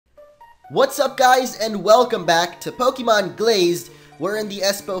What's up, guys, and welcome back to Pokemon Glazed. We're in the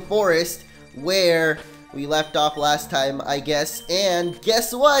Espo Forest, where we left off last time, I guess. And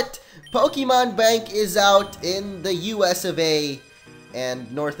guess what? Pokemon Bank is out in the US of A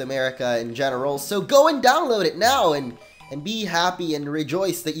and North America in general. So go and download it now and be happy and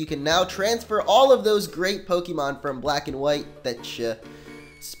rejoice that you can now transfer all of those great Pokemon from Black and White that you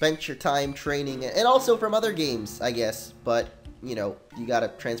spent your time training, and also from other games, I guess. But you know, you gotta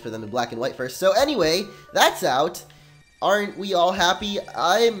transfer them to Black and White first. So anyway, that's out. Aren't we all happy?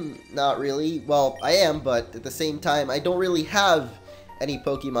 I'm not really. Well, I am, but at the same time, I don't really have any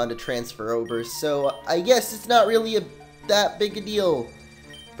Pokemon to transfer over. So I guess it's not really that big a deal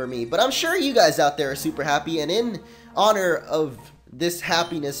for me. But I'm sure you guys out there are super happy. And in honor of this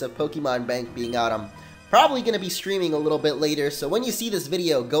happiness of Pokemon Bank being out, I'm probably going to be streaming a little bit later. So when you see this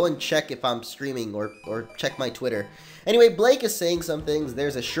video, go and check if I'm streaming or check my Twitter. Anyway, Blake is saying some things.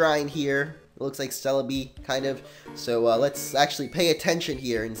 There's a shrine here. It looks like Celebi, kind of. So let's actually pay attention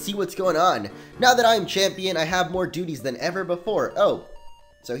here and see what's going on. Now that I'm champion, I have more duties than ever before. Oh,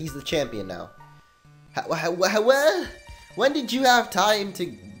 so he's the champion now. When did you have time to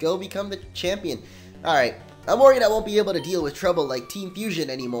go become the champion? Alright, I'm worried I won't be able to deal with trouble like Team Fusion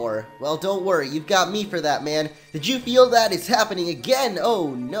anymore. Well, don't worry, you've got me for that, man. Did you feel that? It's happening again!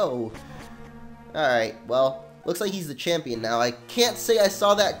 Oh, no. Alright, well, looks like he's the champion now. I can't say I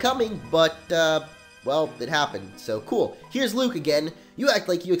saw that coming, but, well, it happened. So, cool. Here's Luke again. You act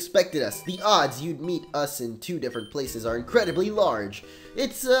like you expected us. The odds you'd meet us in two different places are incredibly large.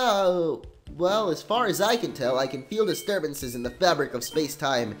 It's, well, as far as I can tell, I can feel disturbances in the fabric of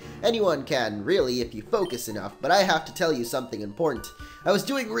space-time. Anyone can, really, if you focus enough, but I have to tell you something important. I was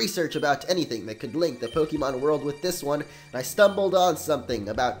doing research about anything that could link the Pokemon world with this one, and I stumbled on something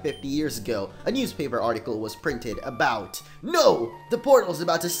about 50 years ago. A newspaper article was printed about... No! The portal's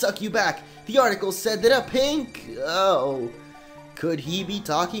about to suck you back! The article said that a pink... Oh... Could he be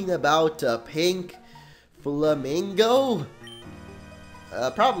talking about a pink flamingo?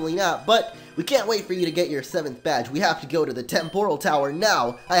 Probably not, but we can't wait for you to get your 7th badge. We have to go to the Temporal Tower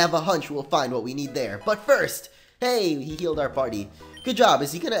now. I have a hunch we'll find what we need there. But first, hey, he healed our party. Good job.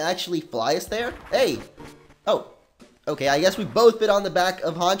 Is he gonna actually fly us there? Hey. Oh. Okay, I guess we both fit on the back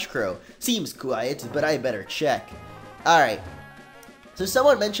of Honchkrow. Seems quiet, but I better check. Alright. So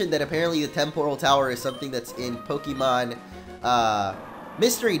someone mentioned that apparently the Temporal Tower is something that's in Pokemon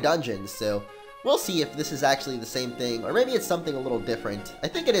Mystery Dungeons, so we'll see if this is actually the same thing, or maybe it's something a little different. I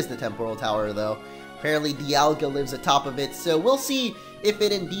think it is the Temporal Tower, though. Apparently, Dialga lives atop of it, so we'll see if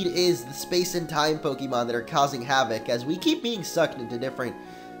it indeed is the space and time Pokemon that are causing havoc, as we keep being sucked into different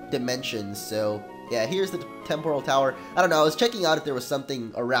dimensions. So, yeah, here's the Temporal Tower. I don't know, I was checking out if there was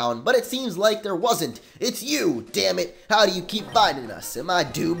something around, but it seems like there wasn't. It's you, damn it! How do you keep finding us? Am I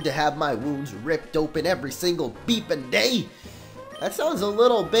doomed to have my wounds ripped open every single beeping day? That sounds a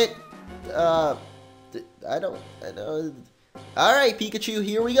little bit... I don't know. Alright, Pikachu,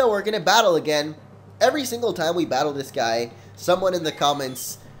 here we go. We're gonna battle again. Every single time we battle this guy, someone in the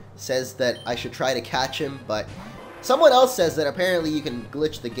comments says that I should try to catch him, but someone else says that apparently you can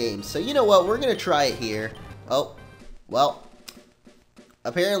glitch the game. So you know what? We're gonna try it here. Oh, well,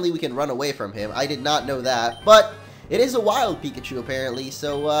 apparently we can run away from him. I did not know that, but it is a wild Pikachu apparently.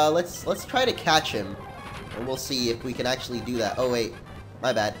 So let's try to catch him, and we'll see if we can actually do that. Oh wait.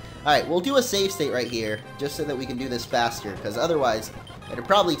 My bad. Alright, we'll do a save state right here, just so that we can do this faster, because otherwise, it'd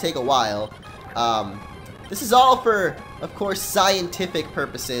probably take a while. This is all for, of course, scientific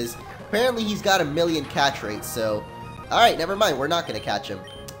purposes. Apparently, he's got 1,000,000 catch rates, so... Alright, never mind, we're not going to catch him.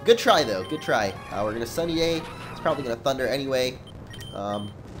 Good try, though, good try. We're going to Sunny Day. It's probably going to Thunder anyway.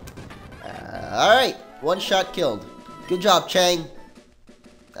 Alright, one shot killed. Good job, Chang.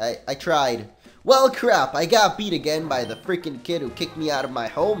 I tried. Well, crap, I got beat again by the freaking kid who kicked me out of my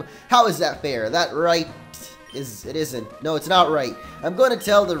home. How is that fair? That right? It isn't. No, it's not right. I'm going to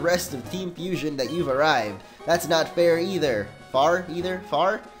tell the rest of Team Fusion that you've arrived. That's not fair either. Far?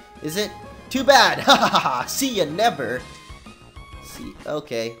 Is it? Too bad. Ha ha ha. See ya never. See,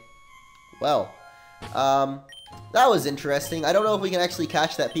 okay. Well, that was interesting. I don't know if we can actually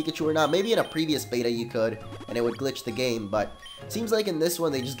catch that Pikachu or not. Maybe in a previous beta you could, and it would glitch the game, but seems like in this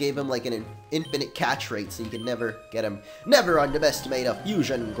one they just gave him like an infinite catch rate, so you can never get him. Never underestimate a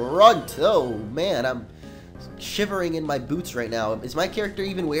fusion grunt. Oh man, I'm shivering in my boots right now. Is my character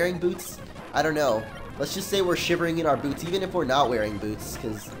even wearing boots? I don't know. Let's just say we're shivering in our boots, even if we're not wearing boots,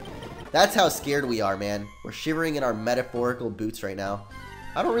 because that's how scared we are, man. We're shivering in our metaphorical boots right now.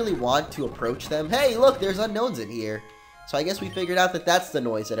 I don't really want to approach them. Hey, look, there's unknowns in here. So I guess we figured out that that's the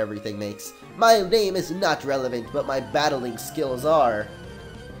noise that everything makes. My name is not relevant, but my battling skills are.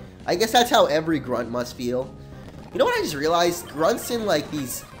 I guess that's how every grunt must feel. You know what I just realized? Grunts in, like,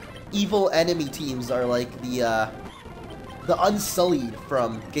 these evil enemy teams are like the Unsullied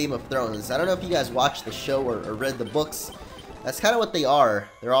from Game of Thrones. I don't know if you guys watched the show or read the books. That's kind of what they are.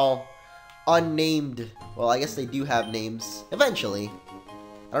 They're all unnamed. Well, I guess they do have names eventually.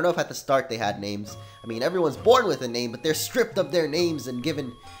 I don't know if at the start they had names. I mean, everyone's born with a name, but they're stripped of their names and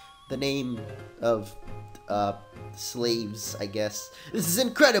given the name of slaves, I guess. This is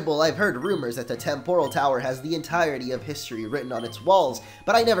incredible. I've heard rumors that the Temporal Tower has the entirety of history written on its walls,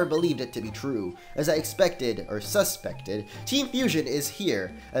 but I never believed it to be true. As I expected, or suspected, Team Fusion is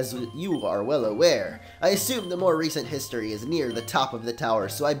here, as you are well aware. I assume the more recent history is near the top of the tower,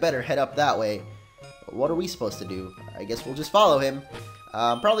 so I better head up that way. What are we supposed to do? I guess we'll just follow him.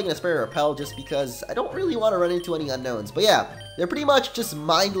 I'm probably going to spare a repel just because I don't really want to run into any unknowns. But yeah, they're pretty much just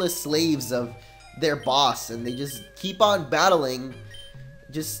mindless slaves of their boss, and they just keep on battling.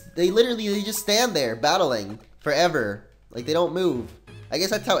 They literally just stand there battling forever. Like, they don't move. I guess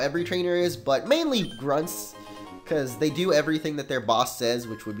that's how every trainer is, but mainly grunts, because they do everything that their boss says,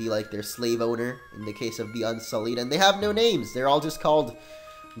 which would be like their slave owner in the case of the Unsullied, and they have no names. They're all just called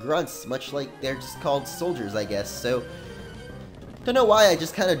grunts, much like they're just called soldiers, I guess. So don't know why I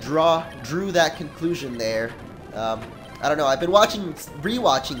just kind of drew that conclusion there. I don't know. I've been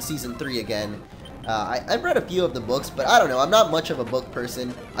rewatching season 3 again. I've read a few of the books, but I don't know. I'm not much of a book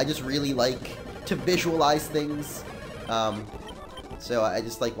person. I just really like to visualize things. So I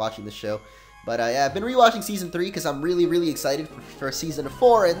just like watching the show. But yeah, I've been rewatching season 3 because I'm really, really excited for season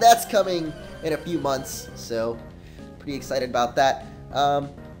 4, and that's coming in a few months. So pretty excited about that.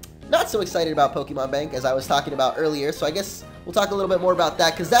 Not so excited about Pokemon Bank, as I was talking about earlier, so I guess we'll talk a little bit more about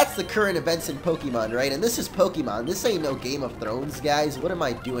that, because that's the current events in Pokemon, right? And this is Pokemon. This ain't no Game of Thrones, guys. What am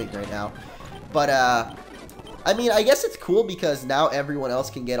I doing right now? But, I mean, I guess it's cool because now everyone else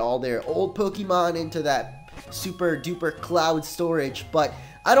can get all their old Pokemon into that super duper cloud storage, but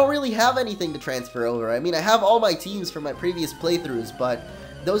I don't really have anything to transfer over. I mean, I have all my teams from my previous playthroughs, but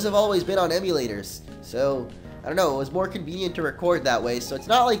those have always been on emulators, so I don't know, it was more convenient to record that way, so it's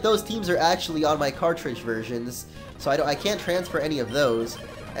not like those teams are actually on my cartridge versions, so I can't transfer any of those.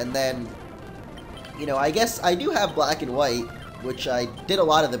 And then, you know, I guess I do have black and white, which I did a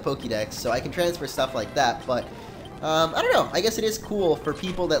lot of the Pokédex, so I can transfer stuff like that, but I don't know, I guess it is cool for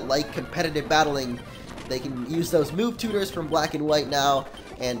people that like competitive battling. They can use those move tutors from black and white now,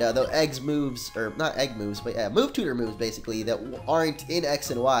 and the eggs moves, or not egg moves, but yeah, move tutor moves basically, that aren't in X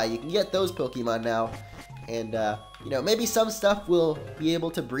and Y. You can get those Pokemon now. And, you know, maybe some stuff will be able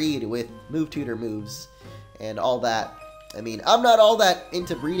to breed with move tutor moves and all that. I mean, I'm not all that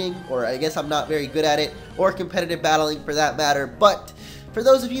into breeding, or I guess I'm not very good at it, or competitive battling for that matter, but for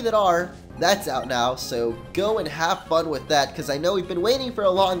those of you that are, that's out now, so go and have fun with that, because I know we've been waiting for a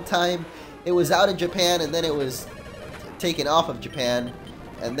long time. It was out in Japan, and then it was taken off of Japan,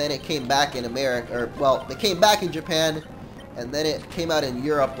 and then it came back in America, or, well, it came back in Japan, and then it came out in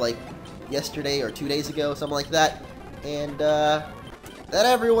Europe, like, yesterday or 2 days ago, something like that, and then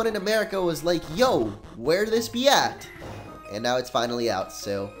everyone in America was like, yo, where'd this be at? And now it's finally out,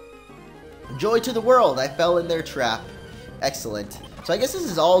 so joy to the world. I fell in their trap. Excellent. So I guess this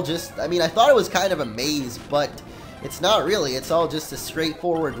is all just, I mean, I thought it was kind of a maze, but it's not really. It's all just a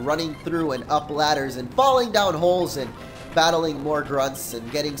straightforward running through and up ladders and falling down holes and battling more grunts and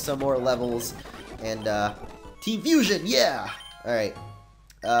getting some more levels. And Team Fusion, yeah! Alright.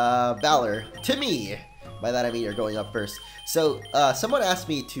 Valor, to me. By that I mean you're going up first. So, someone asked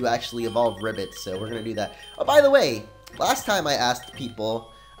me to actually evolve Ribbit, so we're gonna do that. Oh, by the way, last time I asked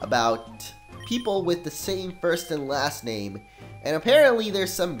people about people with the same first and last name, and apparently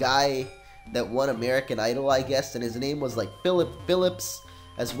there's some guy that won American Idol, I guess, and his name was like Philip Phillips,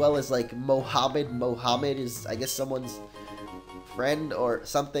 as well as like Mohammed. Mohammed is, I guess, someone's friend or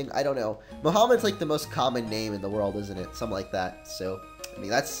something, I don't know. Mohammed's like the most common name in the world, isn't it? Something like that, so I mean,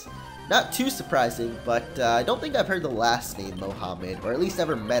 that's not too surprising, but I don't think I've heard the last name Mohammed, or at least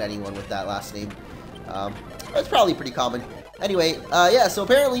never met anyone with that last name. That's probably pretty common. Anyway, yeah, so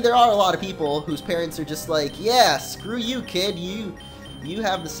apparently there are a lot of people whose parents are just like, yeah, screw you, kid, you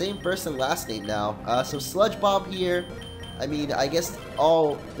have the same first and last name now. So Sludge Bomb here, I mean, I guess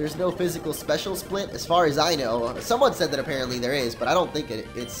there's no physical special split, as far as I know. Someone said that apparently there is, but I don't think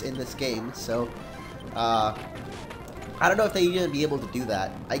it's in this game, so, I don't know if they even be able to do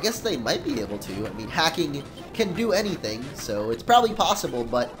that. I guess they might be able to. I mean, hacking can do anything, so it's probably possible,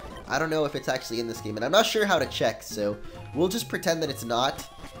 but I don't know if it's actually in this game, and I'm not sure how to check, so we'll just pretend that it's not,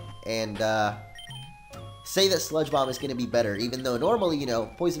 and say that Sludge Bomb is going to be better, even though normally, you know,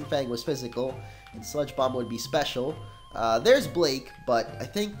 Poison Fang was physical, and Sludge Bomb would be special. There's Blake, but I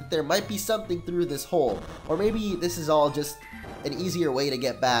think that there might be something through this hole. Or maybe this is all just an easier way to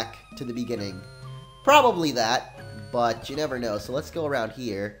get back to the beginning. Probably that, but you never know. So let's go around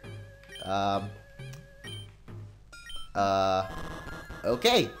here.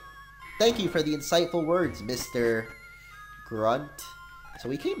 Okay. Thank you for the insightful words, Mr. Grunt. So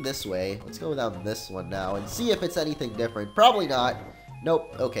we came this way. Let's go down this one now and see if it's anything different. Probably not.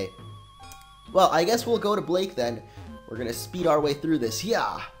 Nope. Okay. Well, I guess we'll go to Blake then. We're gonna speed our way through this.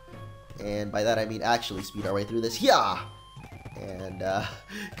 Yeah. And by that I mean actually speed our way through this. Yeah. And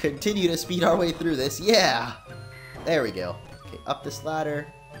continue to speed our way through this. Yeah. There we go. Okay, up this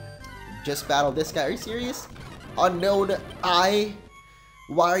ladder. Just battled this guy. Are you serious? Unknown eye.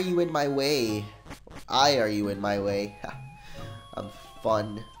 Why are you in my way? Why are you in my way? I'm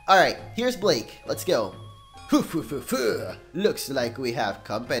fun. Alright, here's Blake. Let's go. Looks like we have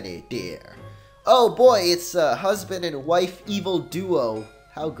company, dear. Oh boy, it's a husband and wife evil duo.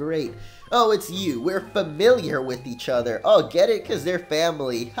 How great. Oh, it's you. We're familiar with each other. Oh, get it? Because they're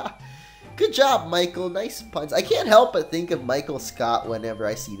family. Good job, Michael. Nice puns. I can't help but think of Michael Scott whenever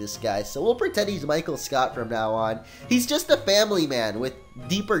I see this guy, so we'll pretend he's Michael Scott from now on. He's just a family man with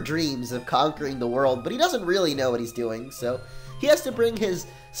deeper dreams of conquering the world, but he doesn't really know what he's doing, so he has to bring his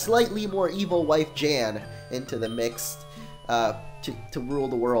slightly more evil wife, Jan, into the mix to rule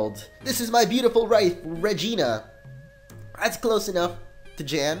the world. This is my beautiful wife, Regina. That's close enough to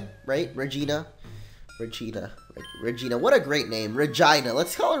Jan, right? Regina. Regina, what a great name. Regina,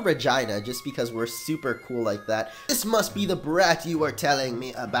 let's call her Regina just because we're super cool like that. This must be the brat you were telling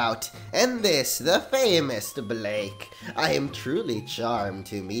me about, and this, the famous Blake. I am truly charmed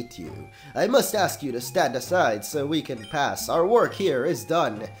to meet you. I must ask you to stand aside so we can pass. Our work here is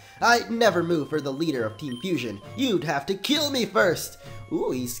done. I'd never move for the leader of Team Fusion. You'd have to kill me first. Ooh,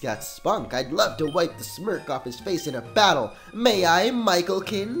 he's got spunk. I'd love to wipe the smirk off his face in a battle. May I,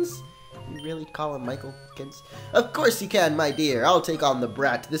 Michaelkins? You really call him Michaelkins? Of course you can, my dear. I'll take on the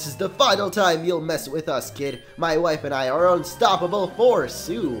brat. This is the final time you'll mess with us, kid. My wife and I are unstoppable force.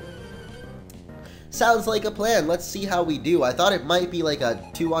 Ooh. Sounds like a plan. Let's see how we do. I thought it might be like a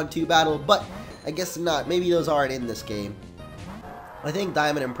 2-on-2 battle, but I guess not. Maybe those aren't in this game. I think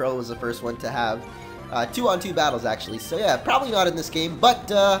Diamond and Pearl was the first one to have 2-on-2 battles, actually. So yeah, probably not in this game, but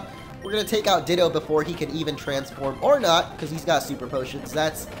we're going to take out Ditto before he can even transform, or not, because he's got super potions.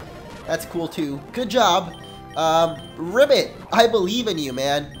 That's cool too. Good job. Ribbit, I believe in you,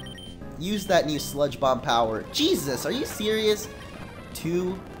 man. Use that new sludge bomb power. Jesus, are you serious?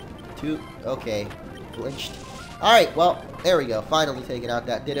 Two, okay. Flinched. Alright, well, there we go. Finally taking out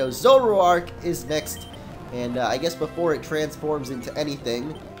that Ditto. Zoroark is next. And I guess before it transforms into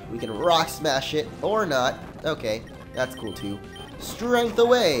anything, we can rock smash it, or not. Okay, that's cool too. Strength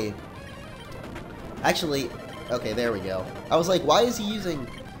away. Actually, okay, there we go. I was like, why is he using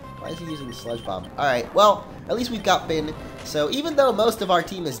Sludge Bomb? Alright, well, at least we've got Finn. So even though most of our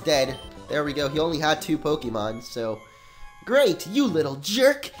team is dead, there we go, he only had 2 Pokemon, so... Great, you little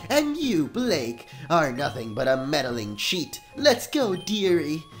jerk, and you, Blake, are nothing but a meddling cheat. Let's go,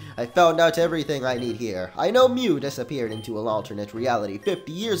 dearie. I found out everything I need here. I know Mew disappeared into an alternate reality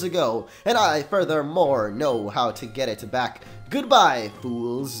 50 years ago, and I, furthermore, know how to get it back. Goodbye,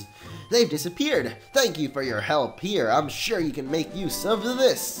 fools. They've disappeared. Thank you for your help here. I'm sure you can make use of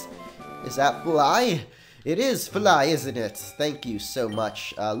this. Is that Fly? It is Fly, isn't it? Thank you so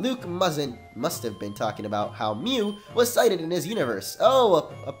much. Luke must have been talking about how Mew was sighted in his universe.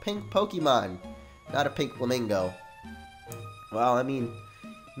 Oh, a pink Pokemon. Not a pink flamingo. Well, I mean,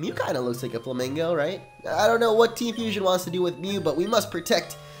 Mew kind of looks like a flamingo, right? I don't know what Team Fusion wants to do with Mew, but we must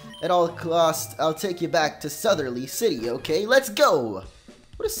protect at all costs. I'll take you back to Southerly City, okay? Let's go!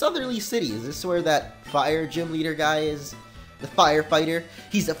 What is Southerly City? Is this where that fire gym leader guy is? The firefighter?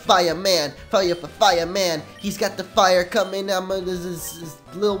 He's a fireman. Fireman. He's got the fire coming. This is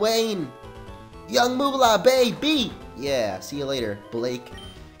Lil Wayne. Young Moolah, baby. Yeah, see you later, Blake.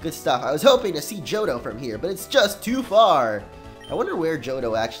 Good stuff. I was hoping to see Johto from here, but it's just too far. I wonder where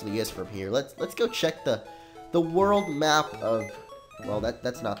Johto actually is from here. Let's go check the world map of... Well,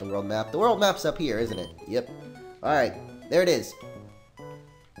 that's not the world map. The world map's up here, isn't it? Yep. Alright, there it is.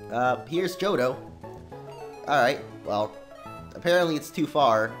 Here's Johto. Alright, well... Apparently it's too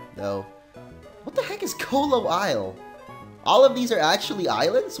far, though. What the heck is Colo Isle? All of these are actually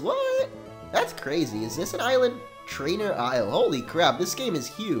islands? What? That's crazy. Is this an island? Trainer Isle. Holy crap, this game is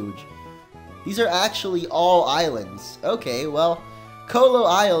huge. These are actually all islands. Okay, well, Colo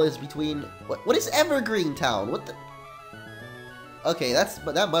Isle is between... What is Evergreen Town? What the... Okay,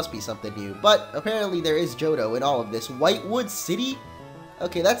 that must be something new. But apparently there is Johto in all of this. Whitewood City?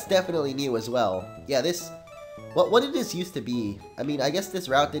 Okay, that's definitely new as well. Yeah, this What did this used to be? I mean, I guess this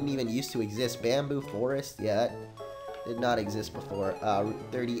route didn't even used to exist. Bamboo Forest, yeah, that did not exist before. Route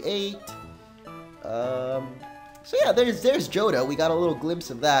 38. So yeah, there's Johto. We got a little glimpse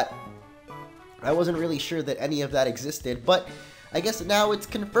of that. I wasn't really sure that any of that existed, but I guess now it's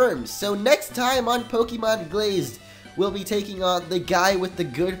confirmed. So next time on Pokemon Glazed, we'll be taking on the guy with the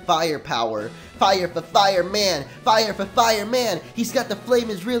good firepower. Fire for fireman! Fire for fireman! He's got the flame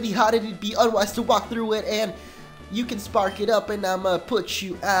is really hot and it'd be unwise to walk through it, and you can spark it up and I'ma put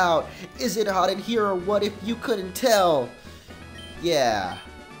you out. Is it hot in here or what if you couldn't tell? Yeah.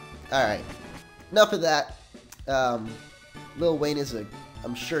 Alright. Enough of that. Lil Wayne is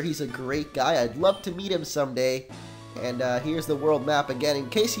I'm sure he's a great guy. I'd love to meet him someday. And here's the world map again, in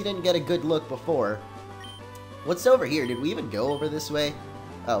case you didn't get a good look before. What's over here? Did we even go over this way?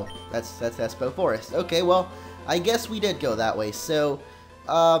 Oh, that's Espo Forest. Okay, well, I guess we did go that way. So,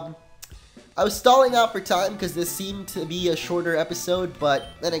 I was stalling out for time because this seemed to be a shorter episode, but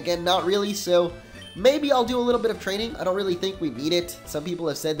then again, not really. So, maybe I'll do a little bit of training. I don't really think we need it. Some people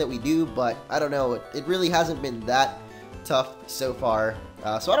have said that we do, but I don't know. It really hasn't been that tough so far.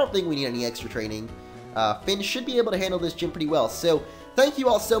 So I don't think we need any extra training. Finn should be able to handle this gym pretty well. So, thank you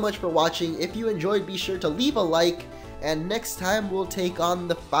all so much for watching. If you enjoyed, be sure to leave a like. And next time, we'll take on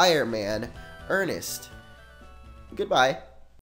the fireman, Ernest. Goodbye.